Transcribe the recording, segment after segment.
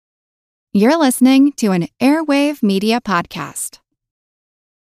You're listening to an Airwave Media Podcast.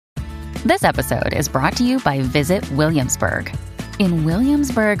 This episode is brought to you by Visit Williamsburg. In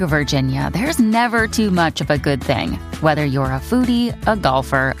Williamsburg, Virginia, there's never too much of a good thing. Whether you're a foodie, a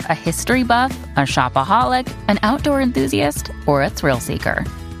golfer, a history buff, a shopaholic, an outdoor enthusiast, or a thrill seeker,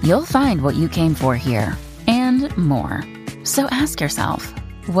 you'll find what you came for here and more. So ask yourself,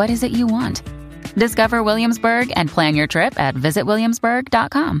 what is it you want? Discover Williamsburg and plan your trip at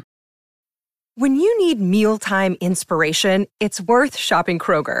visitwilliamsburg.com. When you need mealtime inspiration, it's worth shopping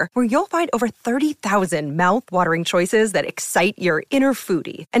Kroger, where you'll find over 30,000 mouth-watering choices that excite your inner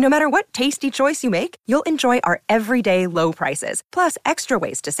foodie. And no matter what tasty choice you make, you'll enjoy our everyday low prices, plus extra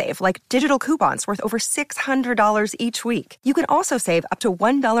ways to save, like digital coupons worth over $600 each week. You can also save up to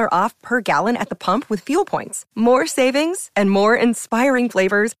 $1 off per gallon at the pump with fuel points. More savings and more inspiring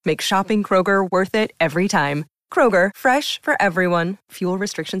flavors make shopping Kroger worth it every time. Kroger, fresh for everyone. Fuel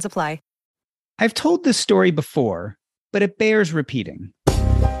restrictions apply. I've told this story before, but it bears repeating.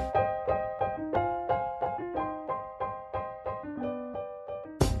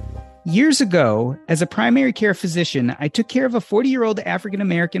 Years ago, as a primary care physician, I took care of a 40-year-old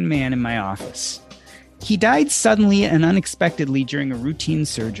African-American man in my office. He died suddenly and unexpectedly during a routine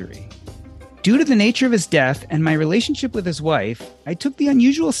surgery. Due to the nature of his death and my relationship with his wife, I took the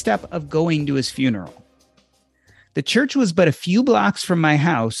unusual step of going to his funeral. The church was but a few blocks from my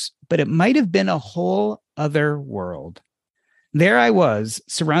house, but it might have been a whole other world. There I was,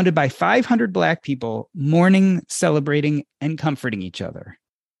 surrounded by 500 Black people, mourning, celebrating, and comforting each other.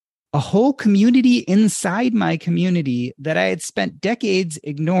 A whole community inside my community that I had spent decades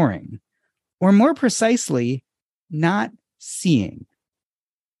ignoring, or more precisely, not seeing.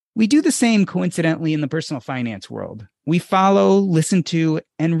 We do the same, coincidentally, in the personal finance world. We follow, listen to,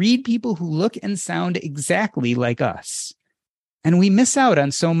 and read people who look and sound exactly like us. And we miss out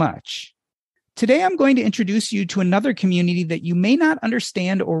on so much. Today, I'm going to introduce you to another community that you may not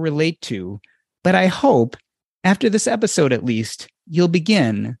understand or relate to, but I hope, after this episode at least, you'll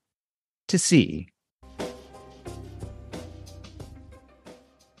begin to see.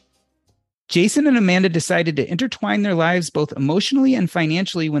 Jason and Amanda decided to intertwine their lives both emotionally and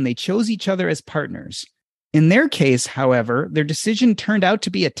financially when they chose each other as partners. In their case, however, their decision turned out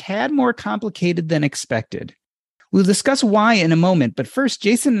to be a tad more complicated than expected. We'll discuss why in a moment, but first,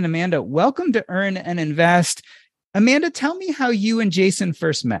 Jason and Amanda, welcome to Earn and Invest. Amanda, tell me how you and Jason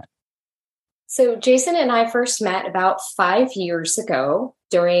first met. So Jason and I first met about 5 years ago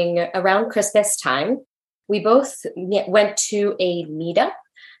around Christmas time. We both went to a meetup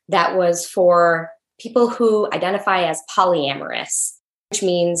that was for people who identify as polyamorous, which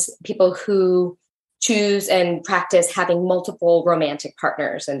means people who choose and practice having multiple romantic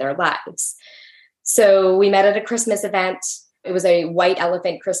partners in their lives. So we met at a Christmas event. It was a white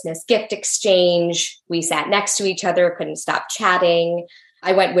elephant Christmas gift exchange. We sat next to each other, couldn't stop chatting.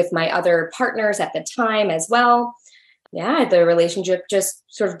 I went with my other partners at the time as well. Yeah, the relationship just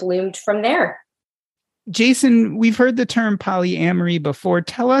sort of bloomed from there. Jason, we've heard the term polyamory before.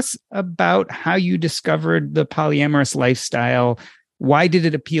 Tell us about how you discovered the polyamorous lifestyle. Why did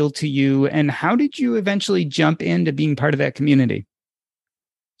it appeal to you? And how did you eventually jump into being part of that community?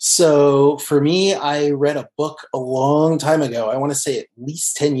 So for me, I read a book a long time ago, I want to say at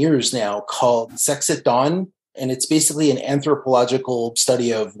least 10 years now, called Sex at Dawn. And it's basically an anthropological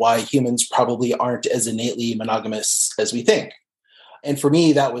study of why humans probably aren't as innately monogamous as we think. And for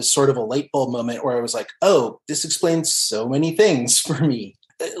me, that was sort of a light bulb moment where I was like, oh, this explains so many things for me.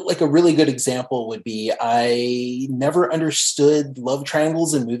 Like a really good example would be I never understood love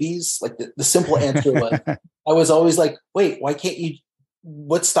triangles in movies. Like the simple answer was, I was always like, wait, why can't you,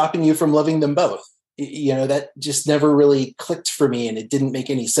 what's stopping you from loving them both? You know, that just never really clicked for me and it didn't make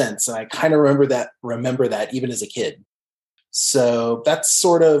any sense. And I kind of remember that even as a kid. So that's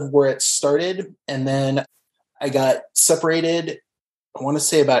sort of where it started. And then I got separated, I want to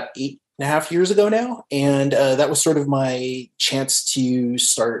say about 8.5 years ago now. And that was sort of my chance to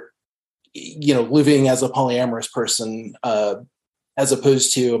start, living as a polyamorous person, as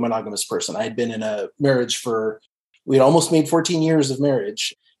opposed to a monogamous person. I had been in a marriage we had almost made 14 years of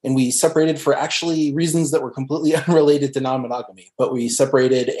marriage, and we separated for actually reasons that were completely unrelated to non-monogamy, but we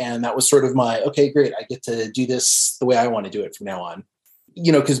separated. And that was sort of okay, great. I get to do this the way I want to do it from now on.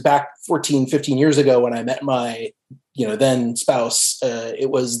 Because back 14, 15 years ago when I met my, then spouse, it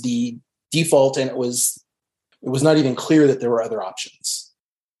was the default, and it was not even clear that there were other options.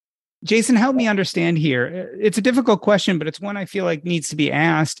 Jason, help me understand here. It's a difficult question, but it's one I feel like needs to be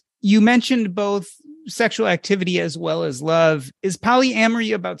asked. You mentioned both sexual activity as well as love. Is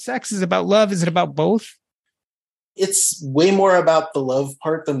polyamory about sex? Is it about love? Is it about both? It's way more about the love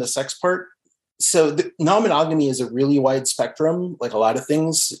part than the sex part. So non-monogamy is a really wide spectrum, like a lot of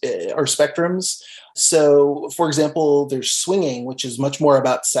things are spectrums. So, for example, there's swinging, which is much more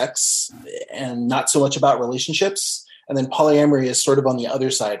about sex and not so much about relationships. And then polyamory is sort of on the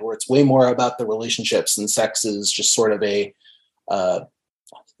other side, where it's way more about the relationships, and sex is just sort of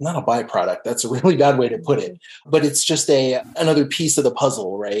not a byproduct. That's a really bad way to put it, but it's just another piece of the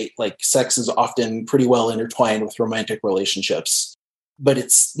puzzle, right? Like sex is often pretty well intertwined with romantic relationships, but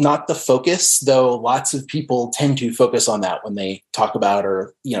it's not the focus, though lots of people tend to focus on that when they talk about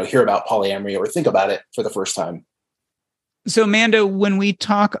or, hear about polyamory or think about it for the first time. So, Amanda, when we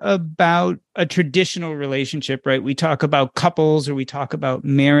talk about a traditional relationship, right, we talk about couples or we talk about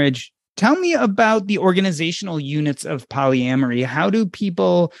marriage. Tell me about the organizational units of polyamory. How do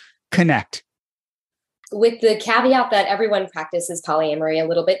people connect? With the caveat that everyone practices polyamory a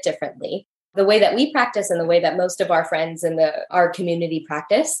little bit differently. The way that we practice and the way that most of our friends in our community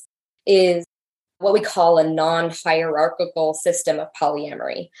practice is what we call a non-hierarchical system of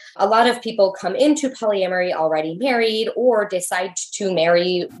polyamory. A lot of people come into polyamory already married or decide to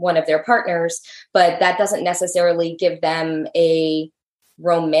marry one of their partners, but that doesn't necessarily give them a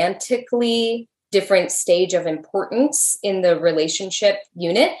romantically different stage of importance in the relationship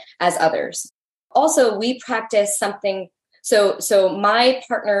unit as others. Also, we practice something. So my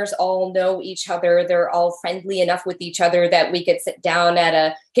partners all know each other. They're all friendly enough with each other that we could sit down at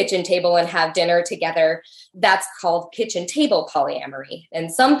a kitchen table and have dinner together. That's called kitchen table polyamory.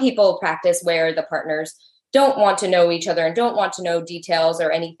 And some people practice where the partners don't want to know each other and don't want to know details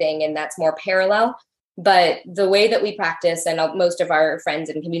or anything. And that's more parallel. But the way that we practice, and most of our friends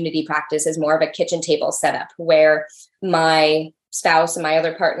and community practice, is more of a kitchen table setup where my spouse and my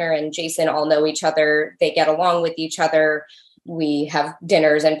other partner and Jason all know each other. They get along with each other. We have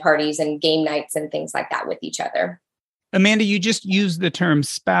dinners and parties and game nights and things like that with each other. Amanda, you just used the term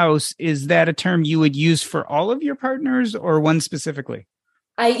spouse. Is that a term you would use for all of your partners or one specifically?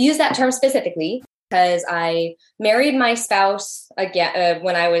 I use that term specifically because I married my spouse again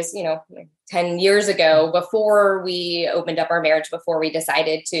when I was, 10 years ago, before we opened up our marriage, before we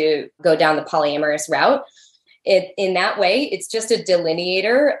decided to go down the polyamorous route. In that way, it's just a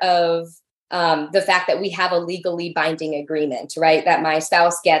delineator of the fact that we have a legally binding agreement, right? That my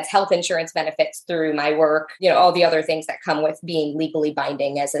spouse gets health insurance benefits through my work, all the other things that come with being legally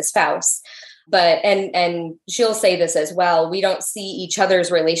binding as a spouse. But, and she'll say this as well, we don't see each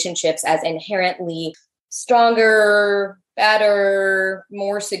other's relationships as inherently stronger, better,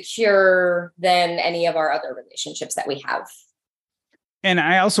 more secure than any of our other relationships that we have. And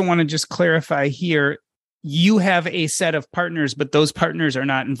I also want to just clarify here, you have a set of partners, but those partners are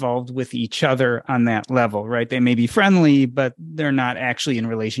not involved with each other on that level, right? They may be friendly, but they're not actually in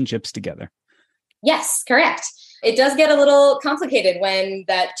relationships together. Yes, correct. It does get a little complicated when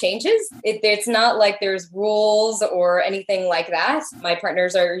that changes. It's not like there's rules or anything like that. My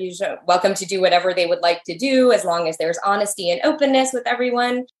partners are usually welcome to do whatever they would like to do as long as there's honesty and openness with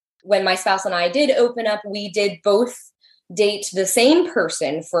everyone. When my spouse and I did open up, we did both date the same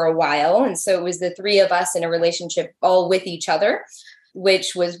person for a while. And so it was the three of us in a relationship all with each other,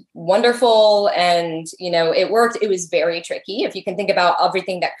 which was wonderful. And, it worked. It was very tricky. If you can think about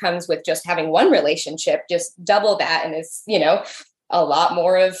everything that comes with just having one relationship, just double that. And it's, a lot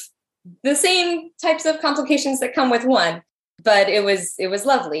more of the same types of complications that come with one. But it was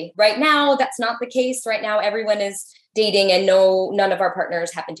lovely. Right now, that's not the case. Right now, everyone is dating and none of our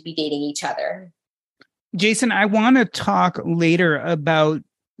partners happen to be dating each other. Jason, I want to talk later about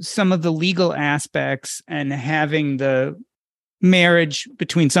some of the legal aspects and having the marriage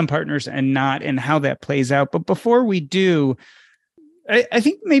between some partners and not, and how that plays out. But before we do, I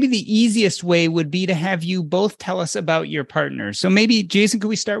think maybe the easiest way would be to have you both tell us about your partners. So maybe, Jason, could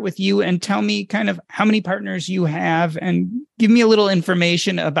we start with you and tell me kind of how many partners you have and give me a little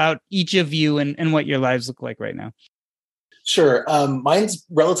information about each of you and what your lives look like right now? Sure. Mine's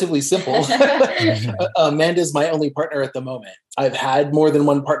relatively simple. Amanda's my only partner at the moment. I've had more than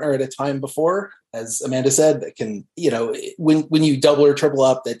one partner at a time before. As Amanda said, that can, when you double or triple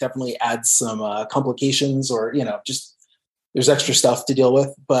up, that definitely adds some complications or, just there's extra stuff to deal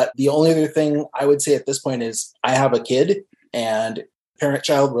with. But the only other thing I would say at this point is I have a kid, and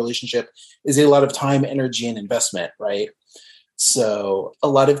parent-child relationship is a lot of time, energy, and investment, right? So a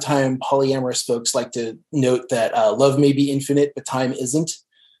lot of time, polyamorous folks like to note that love may be infinite, but time isn't.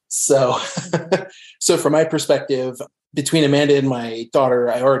 So, so from my perspective, between Amanda and my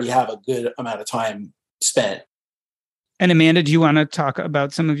daughter, I already have a good amount of time spent. And Amanda, do you want to talk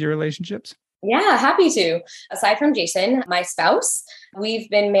about some of your relationships? Yeah, happy to. Aside from Jason, my spouse, we've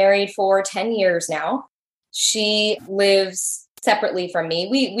been married for 10 years now. She lives separately from me.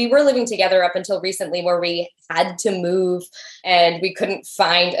 We were living together up until recently, where we had to move and we couldn't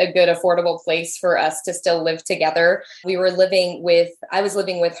find a good affordable place for us to still live together. I was living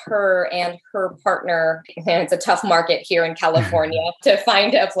with her and her partner, and it's a tough market here in California to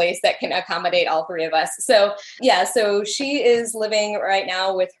find a place that can accommodate all three of us. So she is living right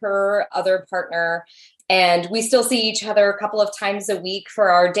now with her other partner, and we still see each other a couple of times a week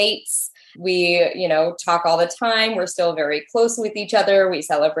for our dates. We, talk all the time. We're still very close with each other. We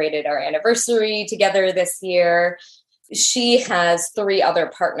celebrated our anniversary together this year. She has 3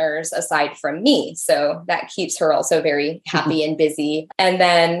 other partners aside from me. So that keeps her also very happy and busy. And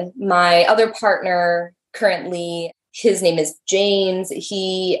then my other partner currently, his name is James.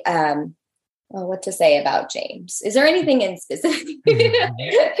 He, what to say about James? Is there anything in specific?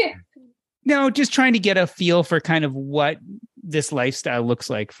 No, just trying to get a feel for kind of what this lifestyle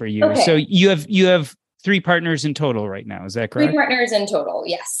looks like for you. Okay. So you have 3 partners in total right now. Is that correct? 3 partners in total.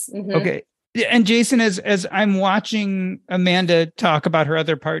 Yes. Mm-hmm. Okay. And Jason, as I'm watching Amanda talk about her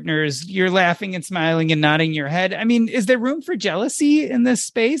other partners, you're laughing and smiling and nodding your head. I mean, is there room for jealousy in this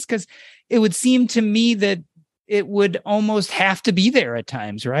space? Because it would seem to me that it would almost have to be there at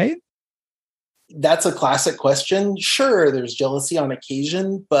times, right? That's a classic question. Sure, there's jealousy on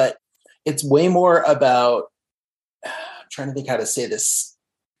occasion, but it's way more about, I'm trying to think how to say this.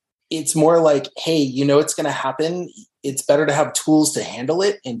 It's more like, hey, it's going to happen. It's better to have tools to handle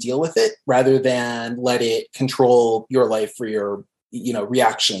it and deal with it rather than let it control your life or your,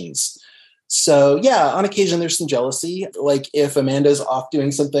 reactions. So yeah, on occasion, there's some jealousy. Like if Amanda's off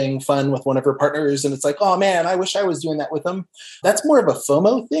doing something fun with one of her partners and it's like, oh man, I wish I was doing that with them. That's more of a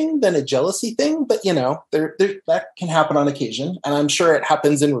FOMO thing than a jealousy thing. But that can happen on occasion. And I'm sure it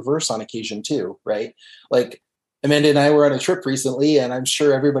happens in reverse on occasion too, right? Like Amanda and I were on a trip recently and I'm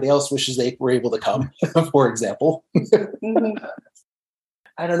sure everybody else wishes they were able to come, for example. Mm-hmm.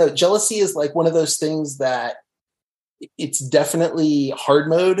 I don't know. Jealousy is like one of those things that it's definitely hard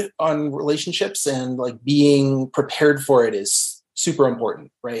mode on relationships, and like being prepared for it is super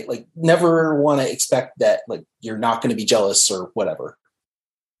important, right? Like never want to expect that like you're not going to be jealous or whatever.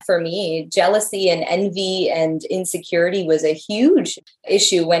 For me, jealousy and envy and insecurity was a huge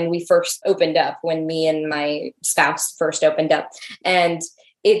issue when we first opened up, when me and my spouse first opened up. And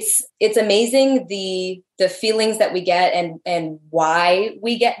it's amazing the feelings that we get and why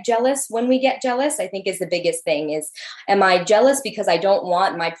we get jealous when we get jealous, I think is the biggest thing. Is, am I jealous because I don't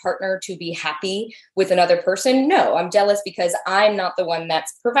want my partner to be happy with another person? No, I'm jealous because I'm not the one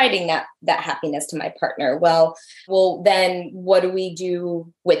that's providing that happiness to my partner. Well, then what do we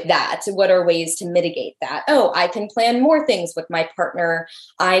do with that? What are ways to mitigate that? Oh, I can plan more things with my partner.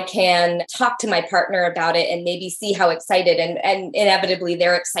 I can talk to my partner about it and maybe see how excited, and inevitably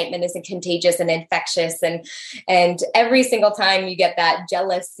their excitement isn't contagious and infectious. And every single time you get that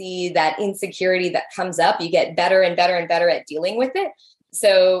jealousy, that insecurity that comes up, you get better and better and better at dealing with it.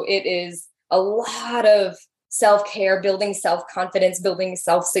 So it is a lot of self-care, building self-confidence, building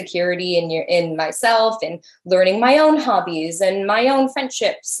self-security in myself, and learning my own hobbies and my own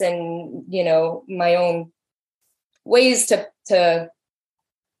friendships and, my own ways to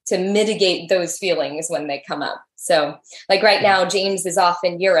mitigate those feelings when they come up. So like right now, James is off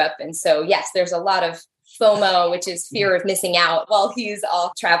in Europe. And so, yes, there's a lot of FOMO, which is fear of missing out while he's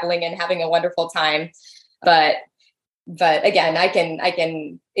off traveling and having a wonderful time. But again, I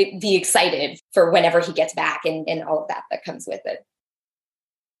can be excited for whenever he gets back and all of that comes with it.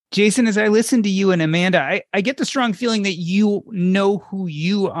 Jason, as I listen to you and Amanda, I get the strong feeling that you know who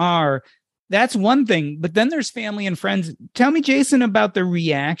you are. That's one thing, but then there's family and friends. Tell me, Jason, about the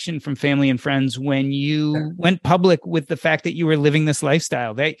reaction from family and friends when you went public with the fact that you were living this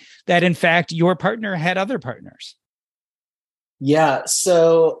lifestyle, that in fact your partner had other partners. Yeah.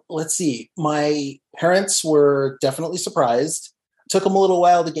 So let's see. My parents were definitely surprised. Took them a little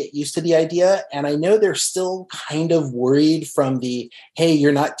while to get used to the idea. And I know they're still kind of worried from the, hey,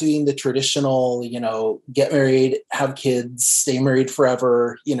 you're not doing the traditional, get married, have kids, stay married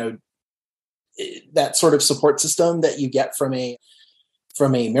forever, that sort of support system that you get from a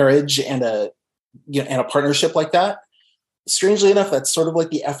marriage and a partnership like that. Strangely enough, that's sort of like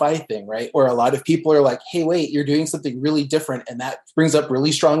the FI thing, right? Where a lot of people are like, hey, wait, you're doing something really different. And that brings up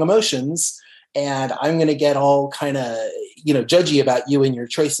really strong emotions. And I'm going to get all kind of, judgy about you and your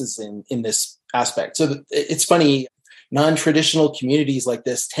choices in this aspect. So it's funny, non-traditional communities like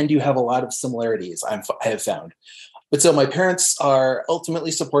this tend to have a lot of similarities, I have found. But so my parents are ultimately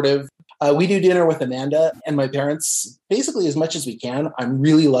supportive. We do dinner with Amanda and my parents basically as much as we can. I'm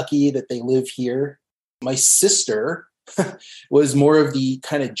really lucky that they live here. My sister, was more of the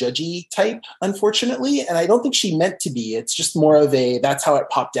kind of judgy type, unfortunately. And I don't think she meant to be. It's just more of that's how it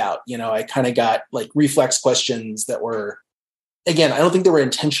popped out. I kind of got like reflex questions that were, again, I don't think they were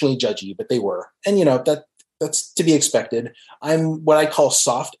intentionally judgy, but they were. And, that's to be expected. I'm what I call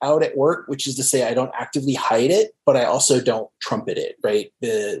soft out at work, which is to say I don't actively hide it, but I also don't trumpet it, right?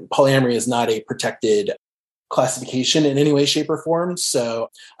 The polyamory is not a protected classification in any way, shape, or form. So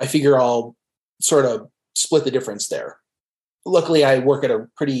I figure I'll sort of split the difference there. Luckily, I work at a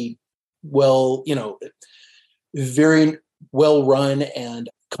pretty very well run and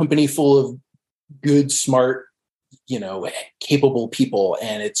company full of good, smart, capable people.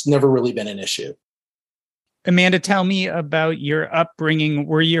 And it's never really been an issue. Amanda, tell me about your upbringing.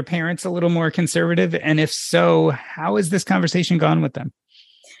 Were your parents a little more conservative? And if so, how has this conversation gone with them?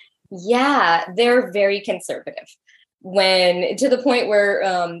 Yeah, they're very conservative. When to the point where,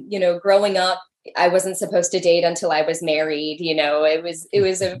 growing up, I wasn't supposed to date until I was married. It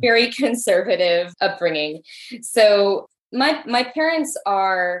was a very conservative upbringing. So my parents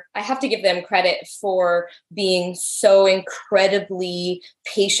I have to give them credit for being so incredibly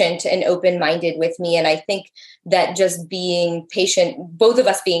patient and open-minded with me. And I think that just being patient, both of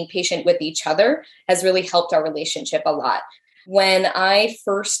us being patient with each other, has really helped our relationship a lot. When I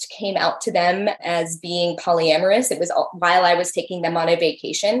first came out to them as being polyamorous, it was while I was taking them on a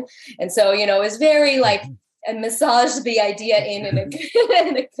vacation. And so, it was very like, I massaged the idea in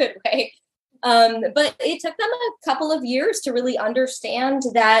a good way. But it took them a couple of years to really understand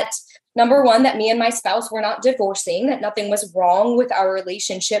that, number one, that me and my spouse were not divorcing, that nothing was wrong with our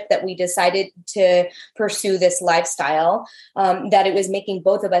relationship, that we decided to pursue this lifestyle, that it was making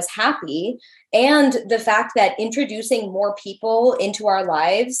both of us happy. And the fact that introducing more people into our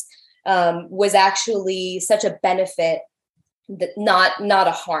lives was actually such a benefit, that not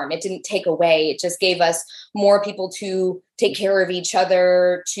a harm. It didn't take away. It just gave us more people to take care of each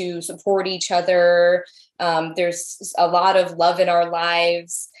other, to support each other. There's a lot of love in our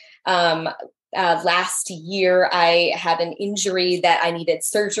lives. Last year, I had an injury that I needed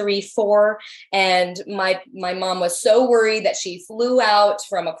surgery for. And my mom was so worried that she flew out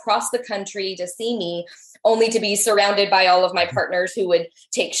from across the country to see me, only to be surrounded by all of my partners who would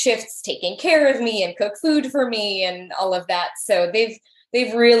take shifts taking care of me and cook food for me and all of that. So they've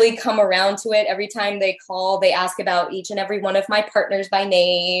really come around to it. Every time they call, they ask about each and every one of my partners by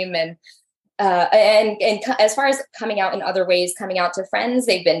name. And as far as coming out in other ways, coming out to friends,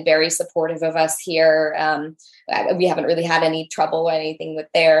 they've been very supportive of us here. We haven't really had any trouble or anything with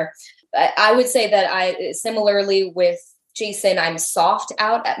there. I would say that similarly with Jason, I'm soft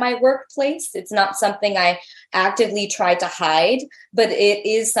out at my workplace. It's not something I actively try to hide, but it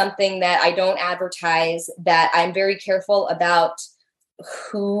is something that I don't advertise, that I'm very careful about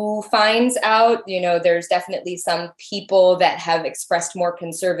who finds out. There's definitely some people that have expressed more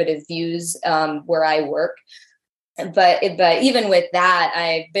conservative views where I work. But even with that,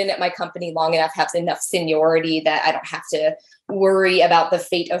 I've been at my company long enough, have enough seniority that I don't have to worry about the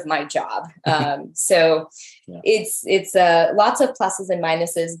fate of my job. So yeah. It's lots of pluses and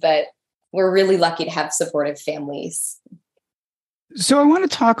minuses, but we're really lucky to have supportive families. So I want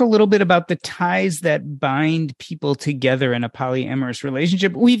to talk a little bit about the ties that bind people together in a polyamorous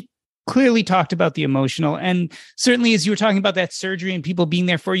relationship. We've clearly talked about the emotional, and certainly as you were talking about that surgery and people being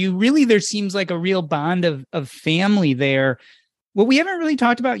there for you, really there seems like a real bond of family there. What we haven't really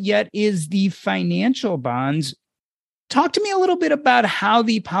talked about yet is the financial bonds. Talk to me a little bit about how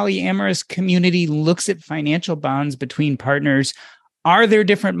the polyamorous community looks at financial bonds between partners. Are there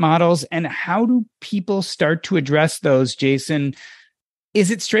different models, and how do people start to address those, Jason? Is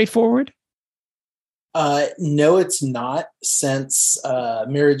it straightforward? No, it's not, since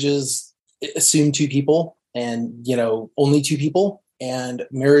marriages assume two people and, only two people, and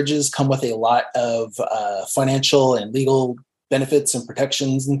marriages come with a lot of financial and legal benefits and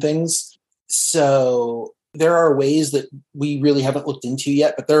protections and things. So there are ways that we really haven't looked into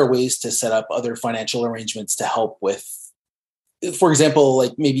yet, but there are ways to set up other financial arrangements to help with, for example,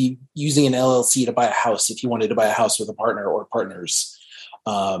 like maybe using an LLC to buy a house if you wanted to buy a house with a partner or partners.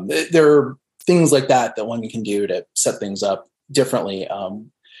 There are things like that one can do to set things up differently.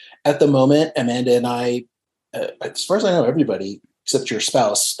 At the moment, Amanda and I, as far as I know, everybody except your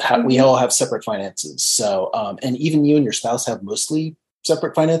spouse, we all have separate finances. So, and even you and your spouse have mostly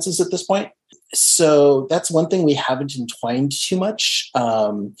separate finances at this point. So that's one thing we haven't entwined too much.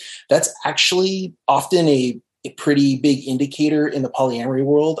 That's actually often a pretty big indicator in the polyamory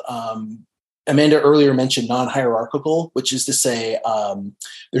world. Amanda earlier mentioned non-hierarchical, which is to say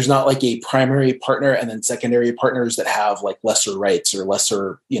there's not like a primary partner and then secondary partners that have like lesser rights or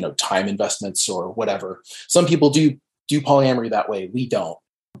lesser, time investments or whatever. Some people do do polyamory that way. We don't.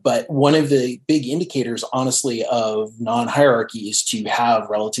 But one of the big indicators, honestly, of non-hierarchy is to have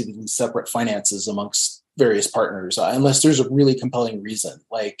relatively separate finances amongst various partners, unless there's a really compelling reason.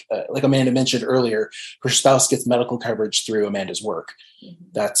 Like Amanda mentioned earlier, her spouse gets medical coverage through Amanda's work. Mm-hmm.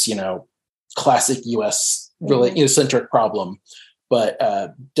 That's, classic U.S. really centric problem, but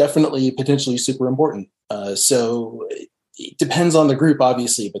definitely potentially super important. So it depends on the group,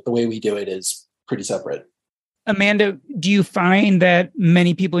 obviously, but the way we do it is pretty separate. Amanda, do you find that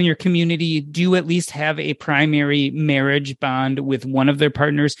many people in your community do at least have a primary marriage bond with one of their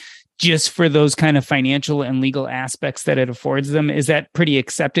partners just for those kind of financial and legal aspects that it affords them? Is that pretty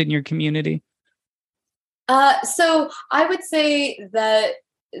accepted in your community? So I would say that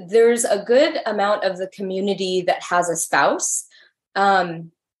there's a good amount of the community that has a spouse. I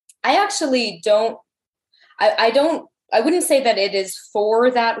actually don't, I wouldn't say that it is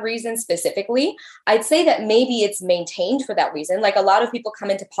for that reason specifically. I'd say that maybe it's maintained for that reason. Like a lot of people come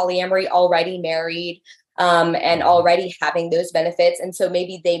into polyamory already married and already having those benefits. And so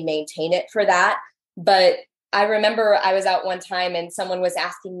maybe they maintain it for that. But I remember I was out one time and someone was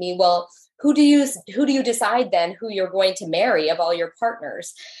asking me, well, who do you decide then who you're going to marry of all your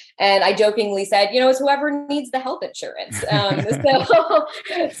partners? And I jokingly said, it's whoever needs the health insurance.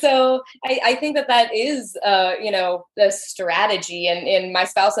 So I think that is, the strategy. And my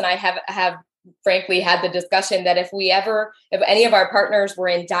spouse and I have frankly had the discussion that if any of our partners were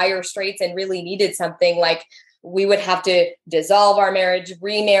in dire straits and really needed something, like we would have to dissolve our marriage,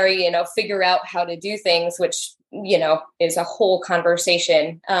 remarry, figure out how to do things, which, is a whole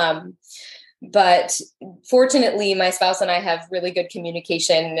conversation. But fortunately, my spouse and I have really good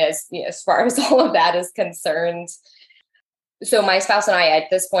communication as far as all of that is concerned. So my spouse and I at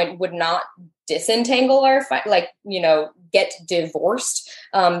this point would not disentangle our, get divorced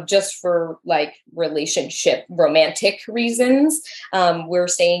just for relationship, romantic reasons. We're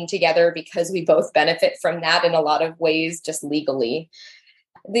staying together because we both benefit from that in a lot of ways, just legally.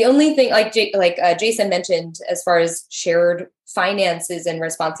 The only thing, Jason mentioned, as far as shared finances and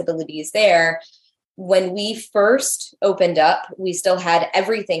responsibilities there, when we first opened up, we still had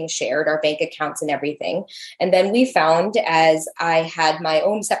everything shared, our bank accounts and everything. And then we found, as I had my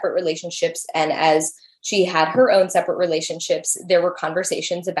own separate relationships and as she had her own separate relationships, there were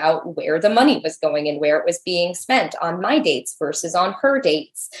conversations about where the money was going and where it was being spent on my dates versus on her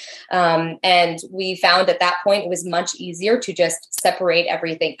dates. And we found at that point it was much easier to just separate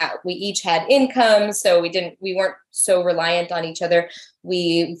everything out. We each had income, so we weren't so reliant on each other.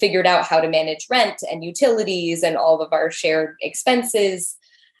 We figured out how to manage rent and utilities and all of our shared expenses.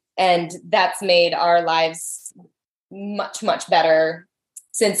 And that's made our lives much, much better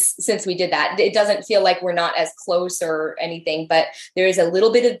since we did that. It doesn't feel like we're not as close or anything, but there is a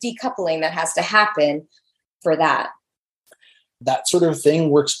little bit of decoupling that has to happen for that. That sort of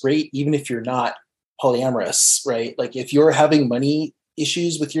thing works great, even if you're not polyamorous, right? Like if you're having money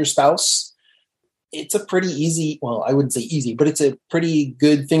issues with your spouse, it's a pretty easy, well, I wouldn't say easy, but it's a pretty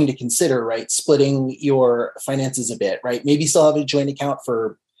good thing to consider, right? Splitting your finances a bit, right? Maybe still have a joint account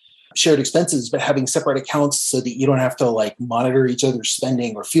for shared expenses, but having separate accounts so that you don't have to monitor each other's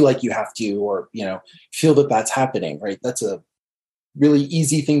spending or feel like you have to, or, feel that that's happening, right? That's a really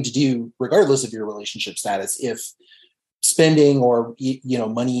easy thing to do regardless of your relationship status if spending or,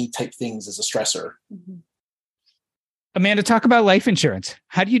 money type things is a stressor. Mm-hmm. Amanda, talk about life insurance.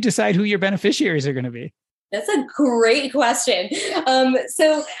 How do you decide who your beneficiaries are going to be? That's a great question.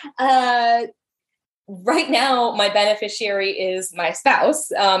 Right now, my beneficiary is my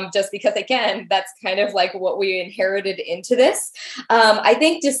spouse, just because, again, that's kind of like what we inherited into this. I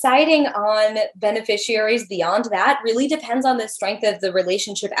think deciding on beneficiaries beyond that really depends on the strength of the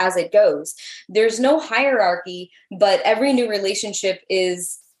relationship as it goes. There's no hierarchy, but every new relationship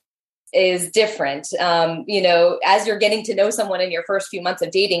is different. As you're getting to know someone in your first few months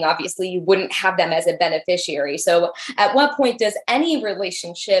of dating, obviously you wouldn't have them as a beneficiary. So at what point does any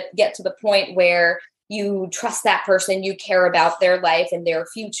relationship get to the point where you trust that person, you care about their life and their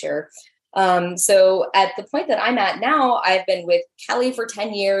future? So at the point that I'm at now, I've been with Kelly for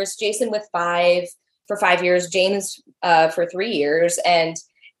 10 years, Jason for 5 years, James for 3 years. And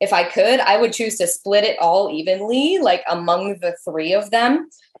if I could, I would choose to split it all evenly, among the three of them.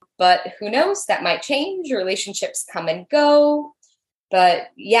 But who knows? That might change. Relationships come and go. But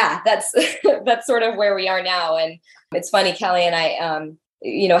yeah, that's that's sort of where we are now. And it's funny, Kelly and I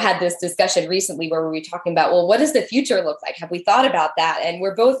had this discussion recently where we were talking about, well, what does the future look like? Have we thought about that? And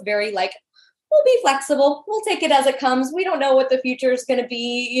we're both very we'll be flexible. We'll take it as it comes. We don't know what the future is going to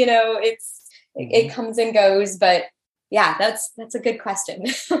be. It comes and goes, but Yeah, that's a good question.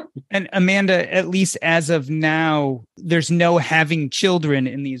 And Amanda, at least as of now, there's no having children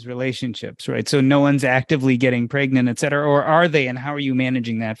in these relationships, right? So no one's actively getting pregnant, et cetera, or are they? And how are you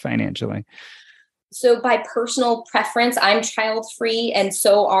managing that financially? So by personal preference, I'm child-free, and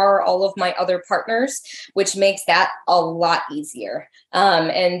so are all of my other partners, which makes that a lot easier.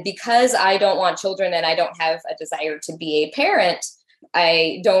 And because I don't want children and I don't have a desire to be a parent,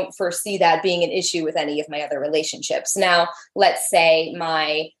 I don't foresee that being an issue with any of my other relationships. Now, let's say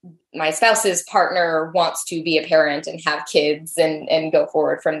my spouse's partner wants to be a parent and have kids and go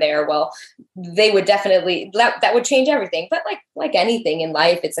forward from there. Well, they would definitely, that would change everything. But like anything in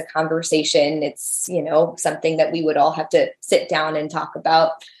life, it's a conversation. It's, something that we would all have to sit down and talk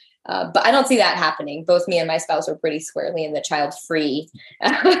about. But I don't see that happening. Both me and my spouse are pretty squarely in the child-free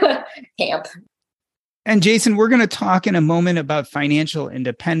camp. And Jason, we're going to talk in a moment about financial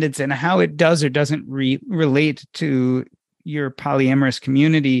independence and how it does or doesn't relate to your polyamorous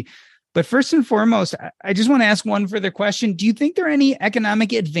community. But first and foremost, I just want to ask one further question. Do you think there are any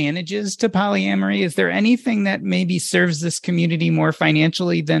economic advantages to polyamory? Is there anything that maybe serves this community more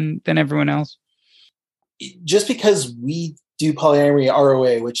financially than everyone else? Just because we do polyamory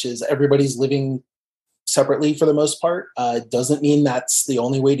ROA, which is everybody's living separately for the most part, doesn't mean that's the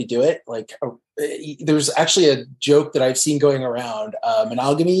only way to do it. There's actually a joke that I've seen going around,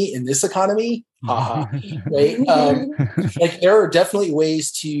 monogamy in this economy, haha, right? There are definitely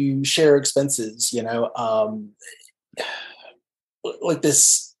ways to share expenses, like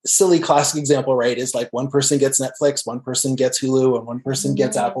this silly classic example, right, is like one person gets Netflix, one person gets Hulu, and one person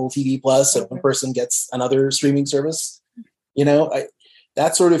gets Apple TV Plus, and one person gets another streaming service.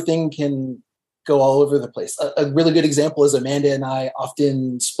 That sort of thing can go all over the place. A really good example is Amanda and I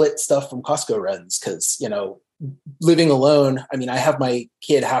often split stuff from Costco runs because, living alone, I have my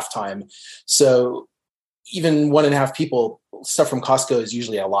kid half-time. So even 1.5 people, stuff from Costco is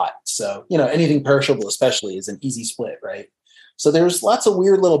usually a lot. So, anything perishable especially is an easy split, right? So there's lots of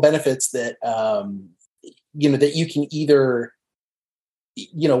weird little benefits that, that you can either,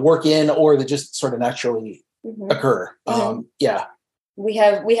 work in or that just sort of naturally occur. Yeah. We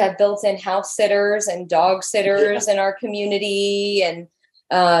have built-in house sitters and dog sitters in our community. And,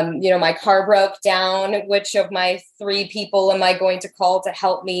 my car broke down. Which of my 3 people am I going to call to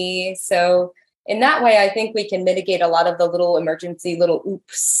help me? So in that way, I think we can mitigate a lot of the little emergency, little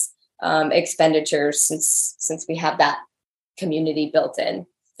oops expenditures since we have that community built in.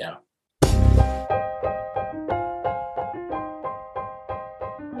 Yeah.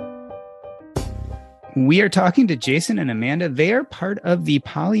 We are talking to Jason and Amanda. They are part of the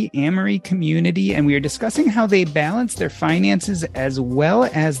polyamory community, and we are discussing how they balance their finances as well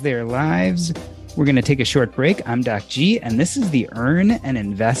as their lives. We're going to take a short break. I'm Doc G, and this is the Earn and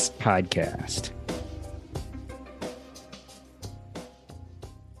Invest podcast.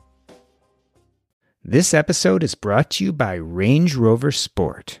 This episode is brought to you by Range Rover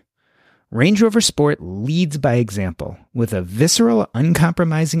Sport. Range Rover Sport leads by example. With a visceral,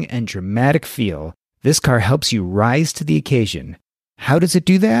 uncompromising, and dramatic feel, this car helps you rise to the occasion. How does it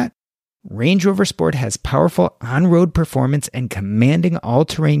do that? Range Rover Sport has powerful on-road performance and commanding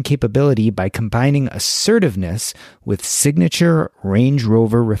all-terrain capability by combining assertiveness with signature Range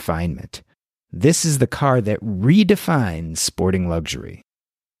Rover refinement. This is the car that redefines sporting luxury.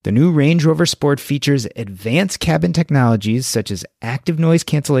 The new Range Rover Sport features advanced cabin technologies such as active noise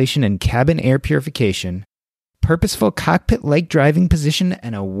cancellation and cabin air purification, purposeful cockpit-like driving position,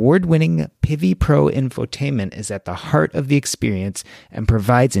 and award-winning Pivi Pro infotainment is at the heart of the experience and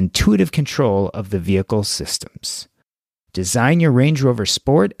provides intuitive control of the vehicle systems. Design your Range Rover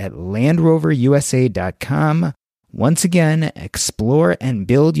Sport at LandRoverUSA.com. Once again, explore and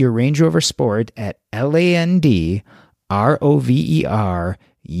build your Range Rover Sport at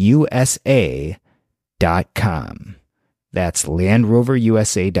LandRoverUSA.com. That's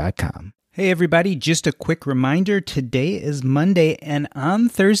LandRoverUSA.com. Hey everybody, just a quick reminder, today is Monday, and on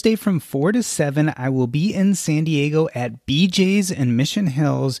Thursday from 4 to 7, I will be in San Diego at BJ's in Mission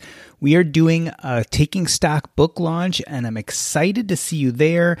Hills. We are doing a Taking Stock book launch, and I'm excited to see you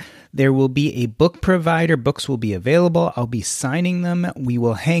there. There will be a book provider. Books will be available. I'll be signing them. We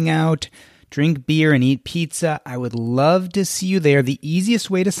will hang out, drink beer, and eat pizza. I would love to see you there. The easiest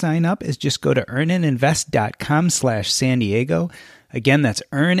way to sign up is just go to earnandinvest.com/San Diego. Again, that's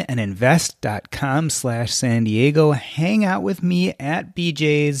earnandinvest.com/San Diego. Hang out with me at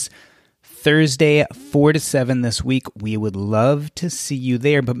BJ's Thursday, 4 to 7 this week. We would love to see you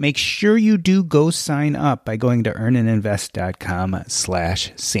there, but make sure you do go sign up by going to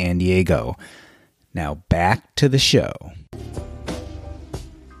earnandinvest.com/San Diego. Now back to the show.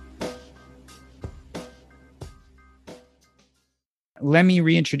 let me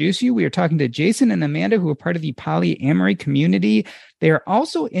reintroduce you. We are talking to Jason and Amanda, who are part of the Polyamory community. They are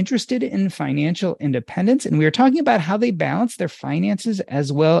also interested in financial independence, and we are talking about how they balance their finances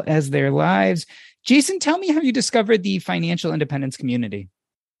as well as their lives. Jason, tell me how you discovered the financial independence community.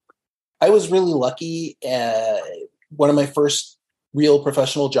 I was really lucky. One of my first real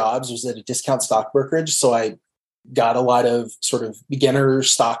professional jobs was at a discount stock brokerage. So I got a lot of sort of beginner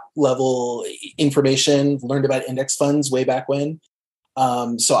stock level information, learned about index funds way back when.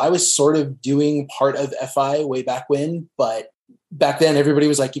 So I was sort of doing part of FI way back when, but back then everybody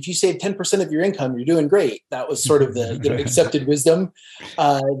was like, if you save 10% of your income, you're doing great. That was sort of the accepted wisdom.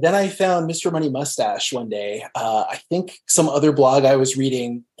 Then I found Mr. Money Mustache one day. I think some other blog I was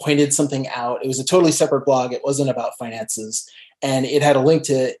reading pointed something out. It was a totally separate blog. It wasn't about finances. And it had a link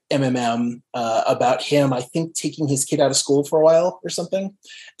to MMM about him, I think, taking his kid out of school for a while or something.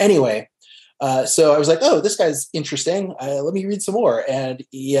 Anyway, so I was like, oh, this guy's interesting. Let me read some more. And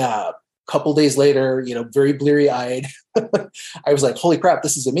yeah, a couple days later, very bleary-eyed, I was like, holy crap,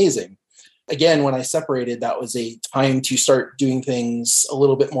 this is amazing. Again, when I separated, that was a time to start doing things a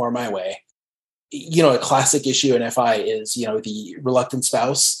little bit more my way. A classic issue in FI is, the reluctant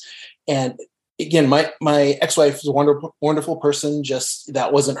spouse. And again, my ex-wife is a wonderful person, just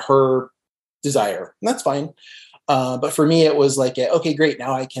that wasn't her desire. And that's fine. But for me, it was like, okay, great.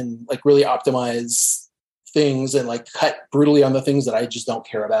 Now I can really optimize things and cut brutally on the things that I just don't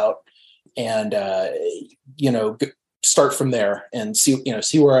care about. And, start from there and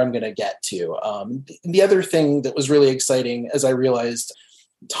see where I'm going to get to. The other thing that was really exciting as I realized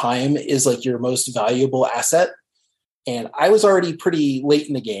time is your most valuable asset. And I was already pretty late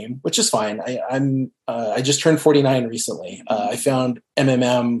in the game, which is fine. I just turned 49 recently. I found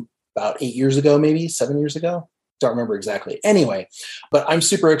MMM about 8 years ago, maybe 7 years ago. Don't remember exactly. Anyway, but I'm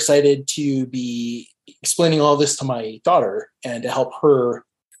super excited to be explaining all this to my daughter and to help her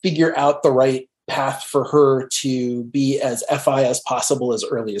figure out the right path for her to be as FI as possible, as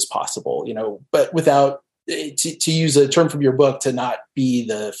early as possible, but without, to use a term from your book, to not be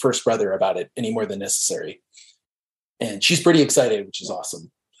the first brother about it any more than necessary. And she's pretty excited, which is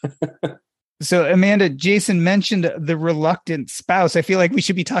awesome. So, Amanda, Jason mentioned the reluctant spouse. I feel like we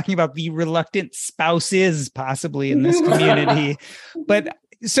should be talking about the reluctant spouses possibly in this community. But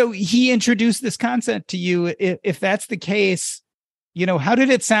so he introduced this concept to you. If that's the case, how did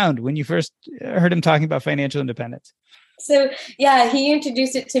it sound when you first heard him talking about financial independence? So, yeah, he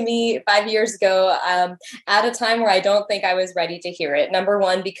introduced it to me 5 years ago at a time where I don't think I was ready to hear it. Number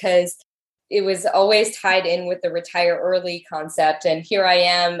one, because it was always tied in with the retire early concept. And here I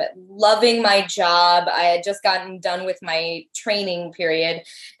am loving my job. I had just gotten done with my training period.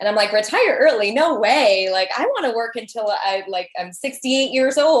 And I'm like, retire early? No way. I want to work until I'm 68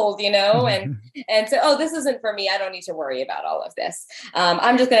 years old, and so, this isn't for me. I don't need to worry about all of this.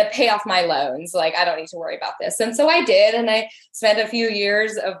 I'm just going to pay off my loans. I don't need to worry about this. And so I did. And I spent a few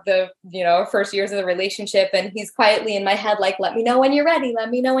years of the, first years of the relationship. And he's quietly in my head, let me know when you're ready. Let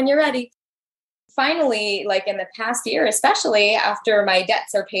me know when you're ready. Finally, in the past year, especially after my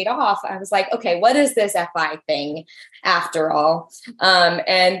debts are paid off, I was like, okay, what is this FI thing after all?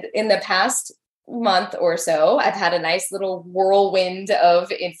 And in the past month or so, I've had a nice little whirlwind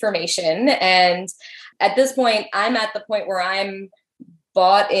of information. And at this point, I'm at the point where I'm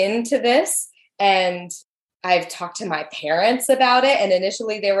bought into this, and I've talked to my parents about it. And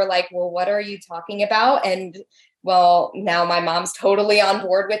initially they were like, well, what are you talking about? And well, now my mom's totally on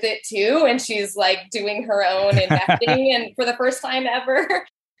board with it too. And she's doing her own investing and for the first time ever.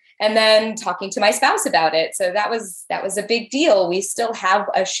 And then talking to my spouse about it. So that was a big deal. We still have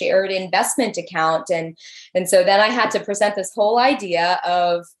a shared investment account. And so then I had to present this whole idea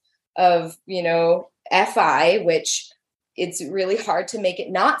of FI, which it's really hard to make it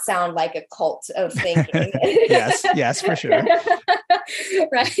not sound like a cult of thinking. Yes, for sure.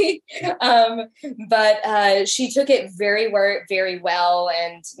 Right. But she took it very, very well.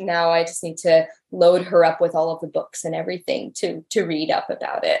 And now I just need to load her up with all of the books and everything to read up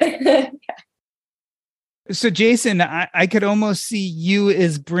about it. So, Jason, I could almost see you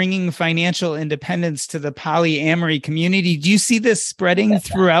as bringing financial independence to the polyamory community. Do you see this spreading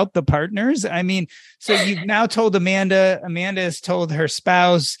throughout the partners? I mean, so you've now told Amanda has told her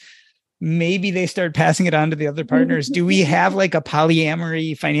spouse, maybe they start passing it on to the other partners. Do we have a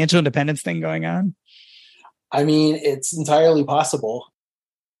polyamory financial independence thing going on? I mean, it's entirely possible.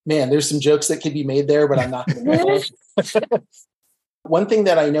 Man, there's some jokes that could be made there, but I'm not going to go. One thing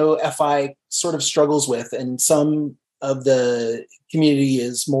that I know FI sort of struggles with, and some of the community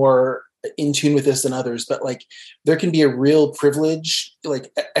is more in tune with this than others, but there can be a real privilege,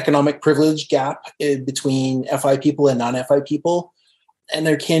 economic privilege gap between FI people and non-FI people. and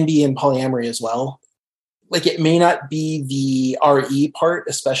there can be in polyamory as well. Like it may not be the RE part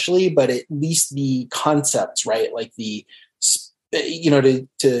especially, but at least the concepts, right? Like the,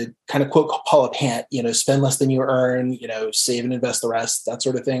 to kind of quote Paula Pant, spend less than you earn, save and invest the rest, that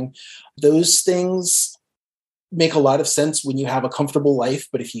sort of thing. Those things make a lot of sense when you have a comfortable life,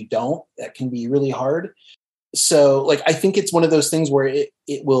 but if you don't, that can be really hard. So like, I think it's one of those things where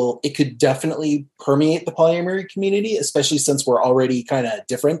it could definitely permeate the polyamory community, especially since we're already kind of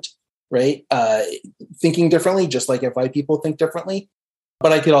different, right? Thinking differently, just like FI people think differently.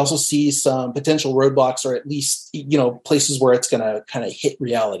 But I could also see some potential roadblocks, or at least, places where it's going to kind of hit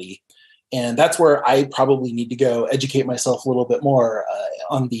reality. And that's where I probably need to go educate myself a little bit more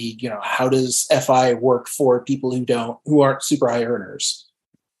on the, how does FI work for people who aren't super high earners?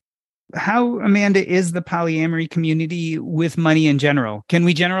 How, Amanda, is the polyamory community with money in general? Can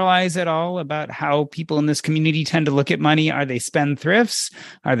we generalize at all about how people in this community tend to look at money? Are they spendthrifts?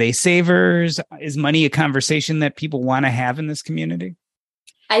 Are they savers? Is money a conversation that people want to have in this community?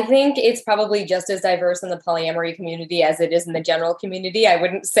 I think it's probably just as diverse in the polyamory community as it is in the general community. I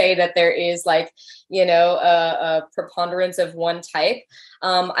wouldn't say that there is a preponderance of one type.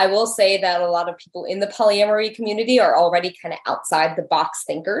 I will say that a lot of people in the polyamory community are already kind of outside the box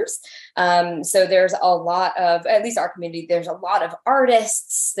thinkers. So there's a lot of, at least our community, there's a lot of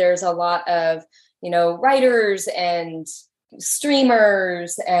artists, there's a lot of, writers and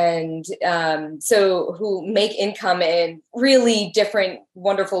streamers and so who make income in really different,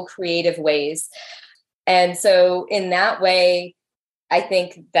 wonderful, creative ways. And so in that way, I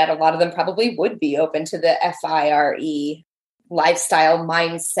think that a lot of them probably would be open to the FIRE lifestyle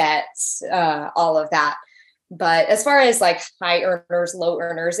mindset, all of that. But as far as like high earners, low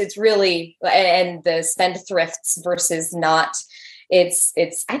earners, it's really, and the spendthrifts versus not, I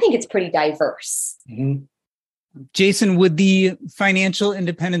think it's pretty diverse. Mm-hmm. Jason, would the financial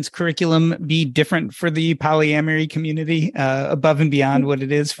independence curriculum be different for the polyamory community above and beyond what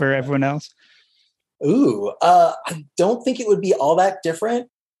it is for everyone else? I don't think it would be all that different.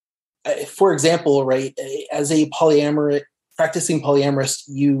 For example, right, as a practicing polyamorous,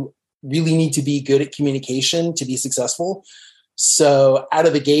 you really need to be good at communication to be successful. So out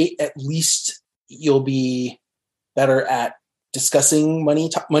of the gate, at least you'll be better at discussing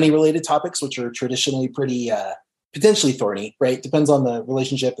money-related topics, which are traditionally pretty potentially thorny, right? Depends on the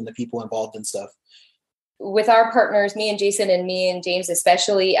relationship and the people involved and stuff. With our partners, me and Jason and me and James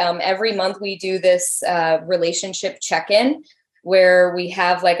especially, every month we do this relationship check-in where we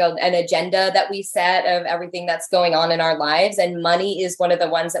have like an agenda that we set of everything that's going on in our lives. And money is one of the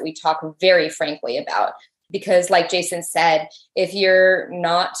ones that we talk very frankly about. Because like Jason said, if you're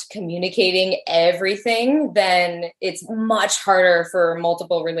not communicating everything, then it's much harder for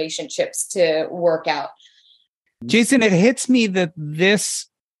multiple relationships to work out. Jason, it hits me that this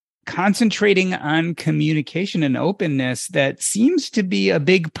concentrating on communication and openness that seems to be a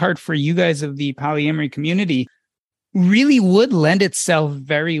big part for you guys of the polyamory community really would lend itself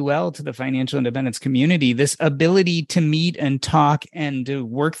very well to the financial independence community. This ability to meet and talk and to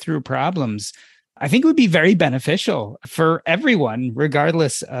work through problems, I think it would be very beneficial for everyone,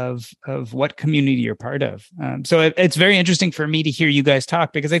 regardless of what community you're part of. So it's very interesting for me to hear you guys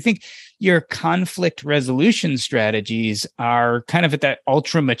talk, because I think your conflict resolution strategies are kind of at that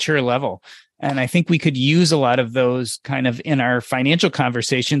ultra mature level. And I think we could use a lot of those kind of in our financial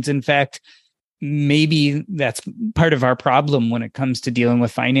conversations. In fact, maybe that's part of our problem when it comes to dealing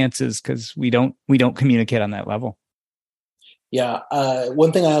with finances, because we don't communicate on that level. Yeah.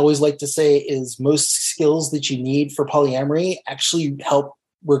 One thing I always like to say is most skills that you need for polyamory actually help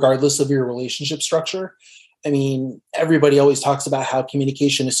regardless of your relationship structure. I mean, everybody always talks about how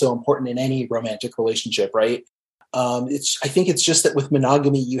communication is so important in any romantic relationship, right? I think it's just that with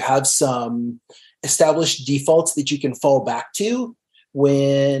monogamy, you have some established defaults that you can fall back to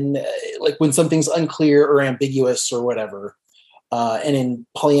when something's unclear or ambiguous or whatever. And in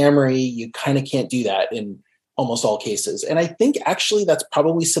polyamory, you kind of can't do that in almost all cases. And I think actually that's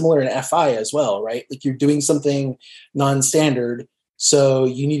probably similar in FI as well, right? Like you're doing something non-standard, so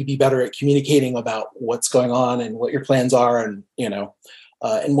you need to be better at communicating about what's going on and what your plans are. And,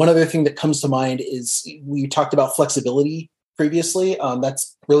 and one other thing that comes to mind is we talked about flexibility previously.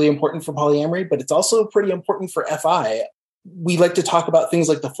 That's really important for polyamory, but it's also pretty important for FI. We like to talk about things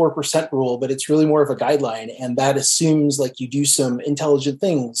like the 4% rule, but it's really more of a guideline. And that assumes like you do some intelligent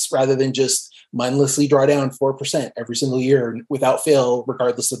things rather than just mindlessly draw down 4% every single year without fail,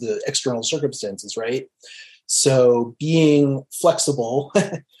 regardless of the external circumstances, right? So being flexible,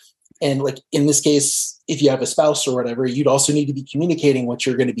 and like in this case, if you have a spouse or whatever, you'd also need to be communicating what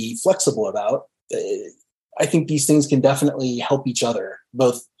you're going to be flexible about. I think these things can definitely help each other.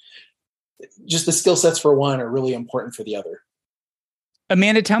 Both just the skill sets for one are really important for the other.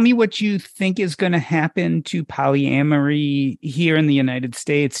 Amanda, tell me what you think is going to happen to polyamory here in the United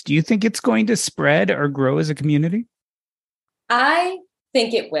States. Do you think it's going to spread or grow as a community? I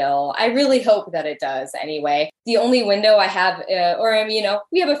think it will. I really hope that it does anyway. The only window I have,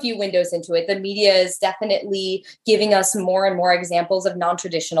 we have a few windows into it. The media is definitely giving us more and more examples of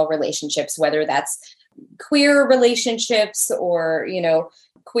non-traditional relationships, whether that's queer relationships or,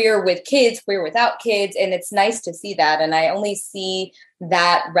 queer with kids, queer without kids. And it's nice to see that. And I only see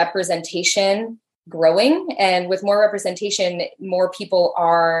that representation growing. And with more representation, more people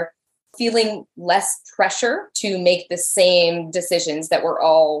are feeling less pressure to make the same decisions that were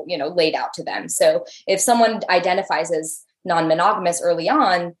all, laid out to them. So if someone identifies as non-monogamous early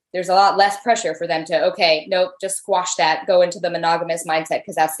on, there's a lot less pressure for them to, okay, nope, just squash that, go into the monogamous mindset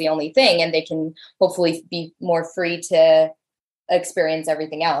because that's the only thing. And they can hopefully be more free to experience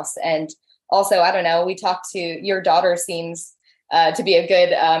everything else. And also, I don't know, we talked to your daughter seems to be a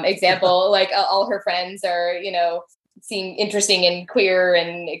good example. Like all her friends are, seem interesting and queer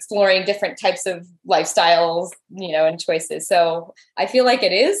and exploring different types of lifestyles, and choices. So I feel like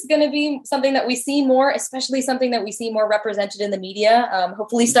it is going to be something that we see more, especially something that we see more represented in the media.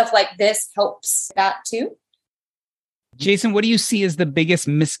 Hopefully stuff like this helps that too. Jason, what do you see as the biggest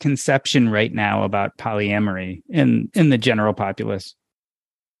misconception right now about polyamory in the general populace?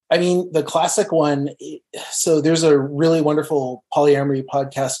 I mean, the classic one, so there's a really wonderful polyamory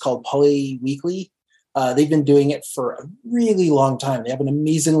podcast called Poly Weekly. They've been doing it for a really long time. They have an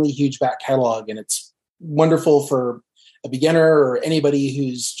amazingly huge back catalog, and it's wonderful for a beginner or anybody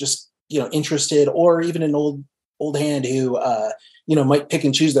who's just, interested, or even an old hand who, might pick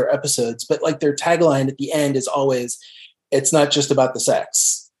and choose their episodes. But like their tagline at the end is always, it's not just about the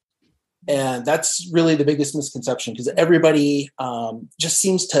sex. And that's really the biggest misconception because everybody just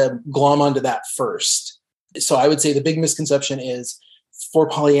seems to glom onto that first. So I would say the big misconception is for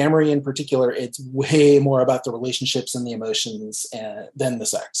polyamory in particular, it's way more about the relationships and the emotions than the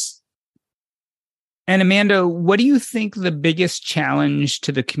sex. And Amanda, what do you think the biggest challenge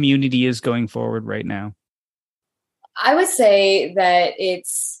to the community is going forward right now? I would say that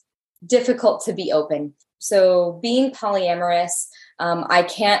it's difficult to be open. So being polyamorous, I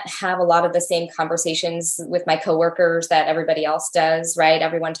can't have a lot of the same conversations with my coworkers that everybody else does, right?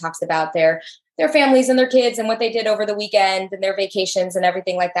 Everyone talks about their families and their kids and what they did over the weekend and their vacations and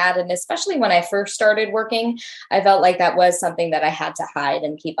everything like that. And especially when I first started working, I felt like that was something that I had to hide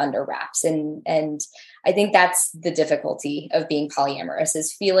and keep under wraps. And I think that's the difficulty of being polyamorous,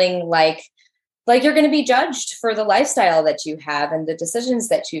 is feeling like you're going to be judged for the lifestyle that you have and the decisions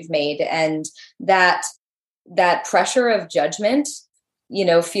that you've made. And that pressure of judgment,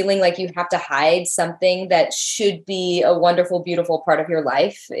 feeling like you have to hide something that should be a wonderful, beautiful part of your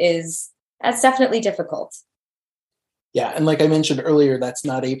life that's definitely difficult. Yeah. And like I mentioned earlier, that's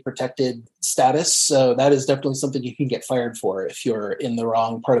not a protected status. So that is definitely something you can get fired for if you're in the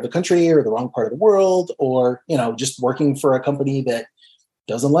wrong part of the country or the wrong part of the world, or, just working for a company that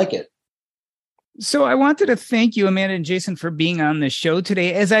doesn't like it. So I wanted to thank you, Amanda and Jason, for being on the show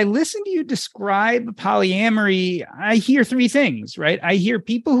today. As I listen to you describe polyamory, I hear three things, right? I hear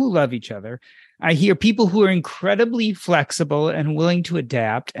people who love each other. I hear people who are incredibly flexible and willing to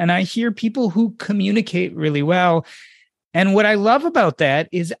adapt. And I hear people who communicate really well. And what I love about that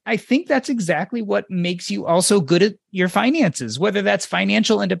is I think that's exactly what makes you also good at your finances, whether that's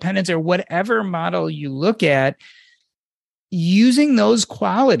financial independence or whatever model you look at. Using those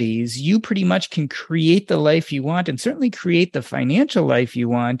qualities, you pretty much can create the life you want and certainly create the financial life you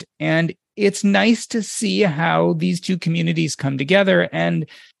want. And it's nice to see how these two communities come together. And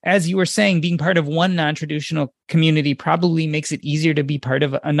as you were saying, being part of one non-traditional community probably makes it easier to be part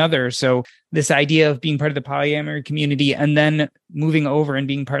of another. So this idea of being part of the polyamory community and then moving over and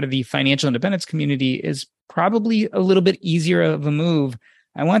being part of the financial independence community is probably a little bit easier of a move.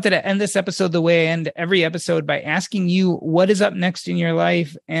 I wanted to end this episode the way I end every episode by asking you what is up next in your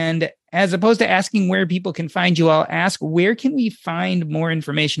life. And as opposed to asking where people can find you, I'll ask, where can we find more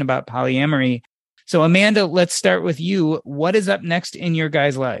information about polyamory? So Amanda, let's start with you. What is up next in your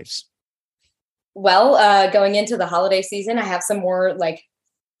guys' lives? Well, going into the holiday season, I have some more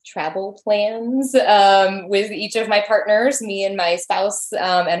travel plans with each of my partners. Me and my spouse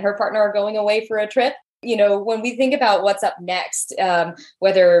and her partner are going away for a trip. When we think about what's up next,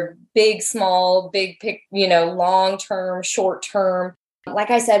 whether big, small, big, long-term, short-term,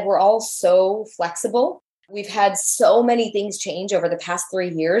 like I said, we're all so flexible. We've had so many things change over the past 3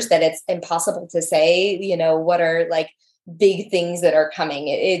 years that it's impossible to say, what are big things that are coming.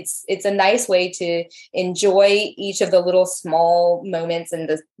 It's a nice way to enjoy each of the little small moments and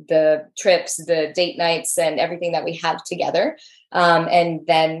the trips, the date nights, and everything that we have together. And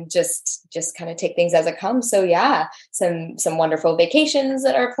then just kind of take things as it comes. So yeah, some wonderful vacations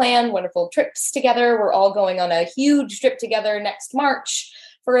that are planned, wonderful trips together. We're all going on a huge trip together next March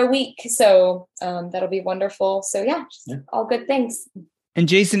for a week. So that'll be wonderful. So yeah, all good things. And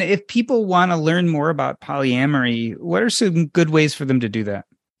Jason, if people want to learn more about polyamory, what are some good ways for them to do that?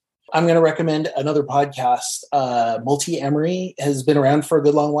 I'm going to recommend another podcast. Multi-Amory has been around for a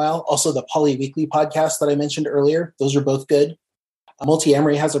good long while. Also, the Poly Weekly podcast that I mentioned earlier. Those are both good.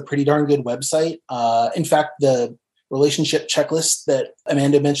 Multi-Amory has a pretty darn good website. In fact, the relationship checklist that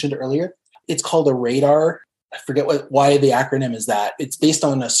Amanda mentioned earlier, it's called a radar. I forget why the acronym is that. It's based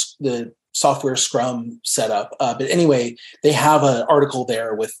on the software Scrum setup. But anyway, they have an article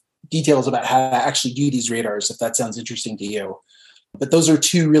there with details about how to actually do these radars, if that sounds interesting to you. But those are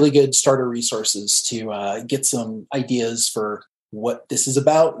two really good starter resources to get some ideas for what this is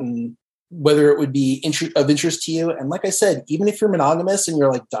about and whether it would be of interest to you. And like I said, even if you're monogamous and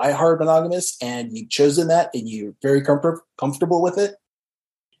you're like diehard monogamous and you've chosen that and you're very comfortable with it,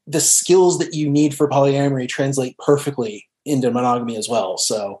 the skills that you need for polyamory translate perfectly into monogamy as well.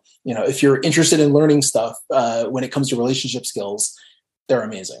 So, if you're interested in learning stuff when it comes to relationship skills, they're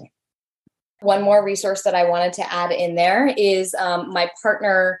amazing. One more resource that I wanted to add in there is my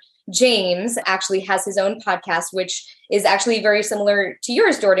partner, James, actually has his own podcast, which is actually very similar to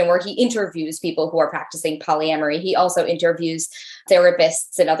yours, Jordan, where he interviews people who are practicing polyamory. He also interviews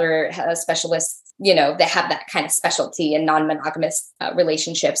therapists and other specialists, that have that kind of specialty in non-monogamous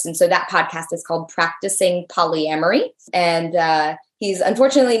relationships. And so that podcast is called Practicing Polyamory. And he's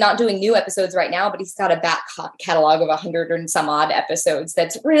unfortunately not doing new episodes right now, but he's got a back catalog of 100 and some odd episodes.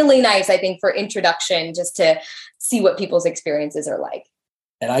 That's really nice, I think, for introduction, just to see what people's experiences are like.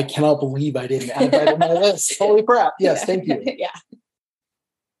 And I cannot believe I didn't add that on my list. Holy crap. Yes, thank you. Yeah.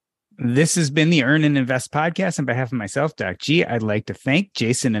 This has been the Earn and Invest podcast. On behalf of myself, Doc G, I'd like to thank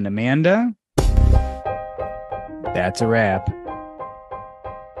Jason and Amanda. That's a wrap.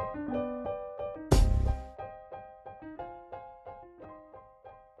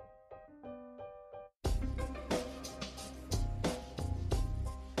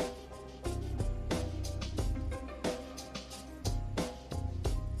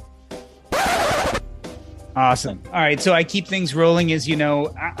 Awesome. All right. So I keep things rolling as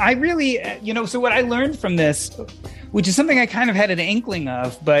I really, so what I learned from this, which is something I kind of had an inkling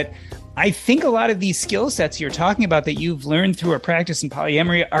of, but I think a lot of these skill sets you're talking about that you've learned through a practice in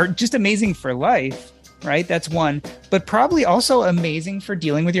polyamory are just amazing for life, right? That's one, but probably also amazing for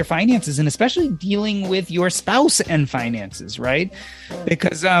dealing with your finances and especially dealing with your spouse and finances, right?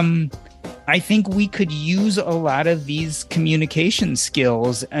 Because I think we could use a lot of these communication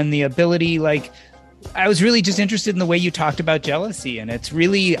skills and the ability, I was really just interested in the way you talked about jealousy. And it's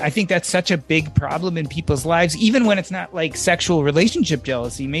really, I think that's such a big problem in people's lives, even when it's not like sexual relationship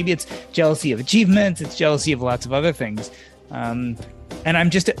jealousy. Maybe it's jealousy of achievements. It's jealousy of lots of other things. And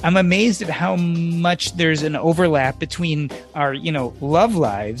I'm amazed at how much there's an overlap between our, love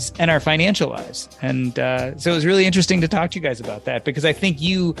lives and our financial lives. And so it was really interesting to talk to you guys about that, because I think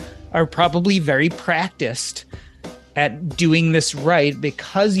you are probably very practiced at doing this right.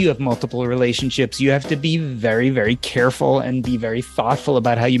 Because you have multiple relationships, you have to be very, very careful and be very thoughtful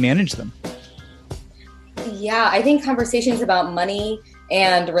about how you manage them. Yeah, I think conversations about money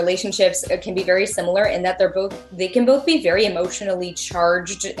and relationships can be very similar in that they can both be very emotionally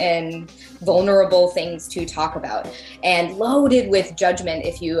charged and vulnerable things to talk about, and loaded with judgment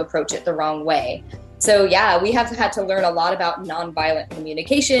if you approach it the wrong way. So yeah, we have had to learn a lot about nonviolent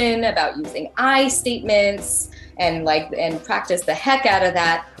communication, about using I statements, and practice the heck out of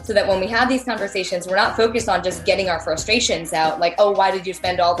that, so that when we have these conversations, we're not focused on just getting our frustrations out, like, oh, why did you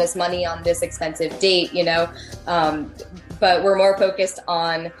spend all this money on this expensive date, but we're more focused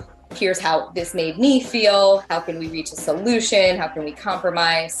on, here's how this made me feel, how can we reach a solution, how can we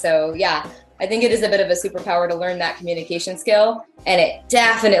compromise. So yeah, I think it is a bit of a superpower to learn that communication skill, and it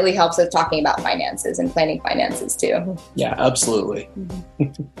definitely helps with talking about finances and planning finances too. Yeah, absolutely.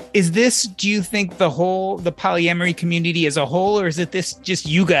 Do you think the polyamory community as a whole, or is it this just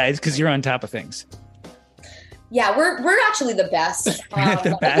you guys because you're on top of things? Yeah, we're actually the best.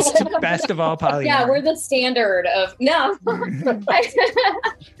 The best of all polyamory. Yeah, we're the standard of no.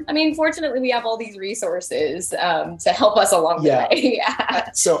 I mean, fortunately, we have all these resources to help us along the way. Yeah.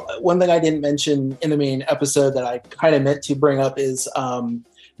 So one thing I didn't mention in the main episode that I kind of meant to bring up is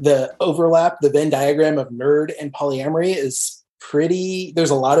the overlap. The Venn diagram of nerd and polyamory is there's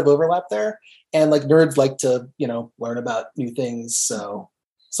a lot of overlap there. And like nerds like to, learn about new things. So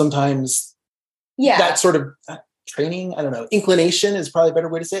sometimes that sort of training, I don't know, inclination is probably a better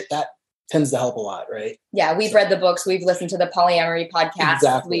way to say it. That tends to help a lot, right? Yeah, we've read the books. We've listened to the Polyamory podcast.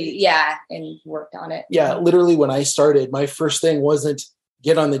 Exactly. And worked on it. Yeah, literally when I started, my first thing wasn't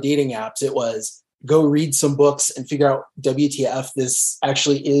get on the dating apps. It was go read some books and figure out WTF this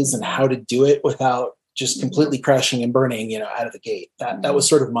actually is and how to do it without just completely crashing and burning, out of the gate. That was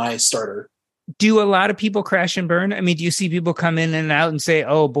sort of my starter. Do a lot of people crash and burn? I mean, do you see people come in and out and say,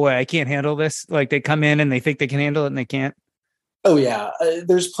 oh boy, I can't handle this? Like they come in and they think they can handle it and they can't? Oh, yeah.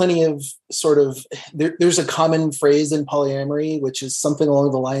 There's plenty of there's a common phrase in polyamory, which is something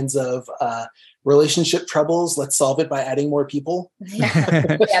along the lines of relationship troubles. Let's solve it by adding more people.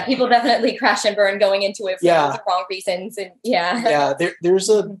 Yeah, people definitely crash and burn going into it for the wrong reasons. And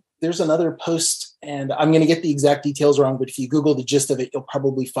there's another post, and I'm going to get the exact details wrong, but if you Google the gist of it, you'll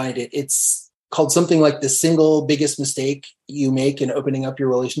probably find it. It's called something like the single biggest mistake you make in opening up your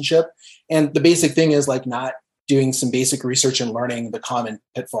relationship. And the basic thing is like not doing some basic research and learning the common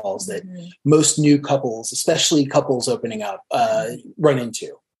pitfalls that most new couples, especially couples opening up, run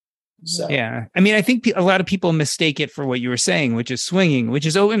into. So, yeah. I mean, I think a lot of people mistake it for what you were saying, which is swinging, which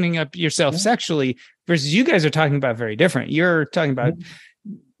is opening up yourself sexually, versus you guys are talking about very different. You're talking about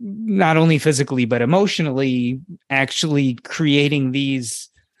not only physically, but emotionally actually creating these,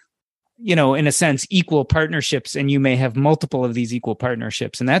 in a sense, equal partnerships, and you may have multiple of these equal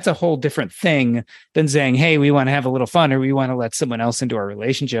partnerships. And that's a whole different thing than saying, hey, we want to have a little fun or we want to let someone else into our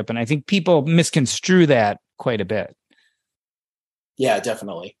relationship. And I think people misconstrue that quite a bit. Yeah,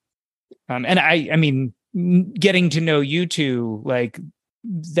 definitely. And I mean, getting to know you two, like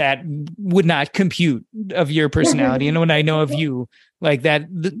that would not compute of your personality. And when I know of you like that,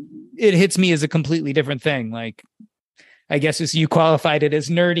 it hits me as a completely different thing. Like, I guess as you qualified it as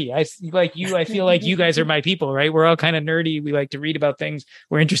nerdy. I feel like you guys are my people, right? We're all kind of nerdy. We like to read about things.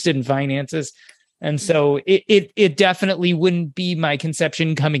 We're interested in finances. And so it definitely wouldn't be my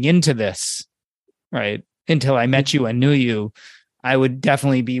conception coming into this, right? Until I met you and knew you, I would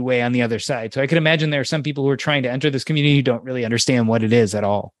definitely be way on the other side. So I could imagine there are some people who are trying to enter this community who don't really understand what it is at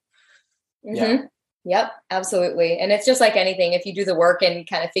all. Yeah. Yep, absolutely. And it's just like anything. If you do the work and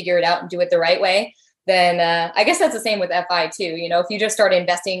kind of figure it out and do it the right way, then I guess that's the same with FI too. If you just start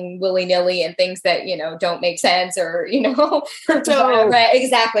investing willy-nilly in things that, don't make sense or, right,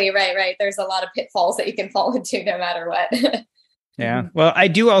 exactly. Right. There's a lot of pitfalls that you can fall into no matter what. Yeah. Well, I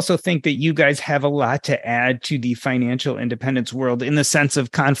do also think that you guys have a lot to add to the financial independence world in the sense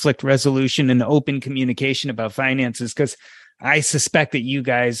of conflict resolution and open communication about finances, because I suspect that you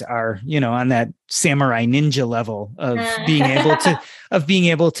guys are, on that samurai ninja level of being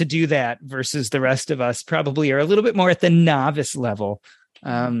able to do that versus the rest of us probably are a little bit more at the novice level.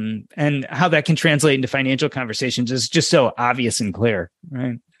 And how that can translate into financial conversations is just so obvious and clear.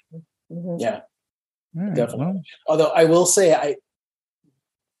 Right. Yeah, right, definitely. well. Although I will say,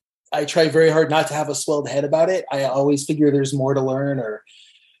 I try very hard not to have a swelled head about it. I always figure there's more to learn, or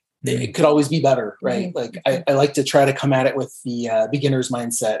it could always be better, right? Like I like to try to come at it with the beginner's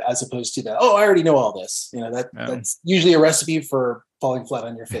mindset as opposed to I already know all this. That's usually a recipe for falling flat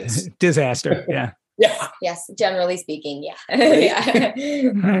on your face. Disaster. Yeah. Yeah. Yes. Generally speaking. Yeah. Right?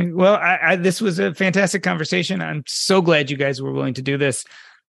 Yeah. Right. Well, this was a fantastic conversation. I'm so glad you guys were willing to do this.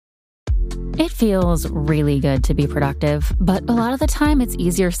 It feels really good to be productive, but a lot of the time it's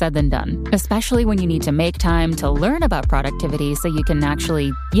easier said than done, especially when you need to make time to learn about productivity so you can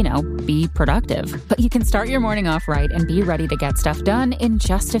actually, be productive. But you can start your morning off right and be ready to get stuff done in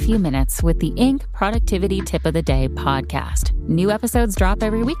just a few minutes with the Inc. Productivity Tip of the Day podcast. New episodes drop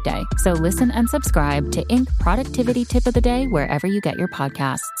every weekday, so listen and subscribe to Inc. Productivity Tip of the Day wherever you get your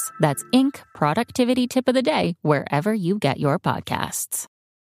podcasts. That's Inc. Productivity Tip of the Day wherever you get your podcasts.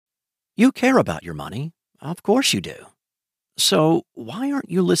 You care about your money. Of course you do. So why aren't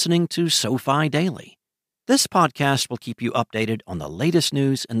you listening to SoFi Daily? This podcast will keep you updated on the latest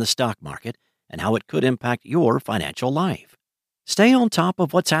news in the stock market and how it could impact your financial life. Stay on top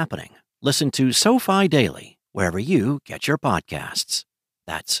of what's happening. Listen to SoFi Daily wherever you get your podcasts.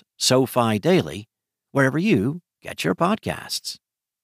 That's SoFi Daily wherever you get your podcasts.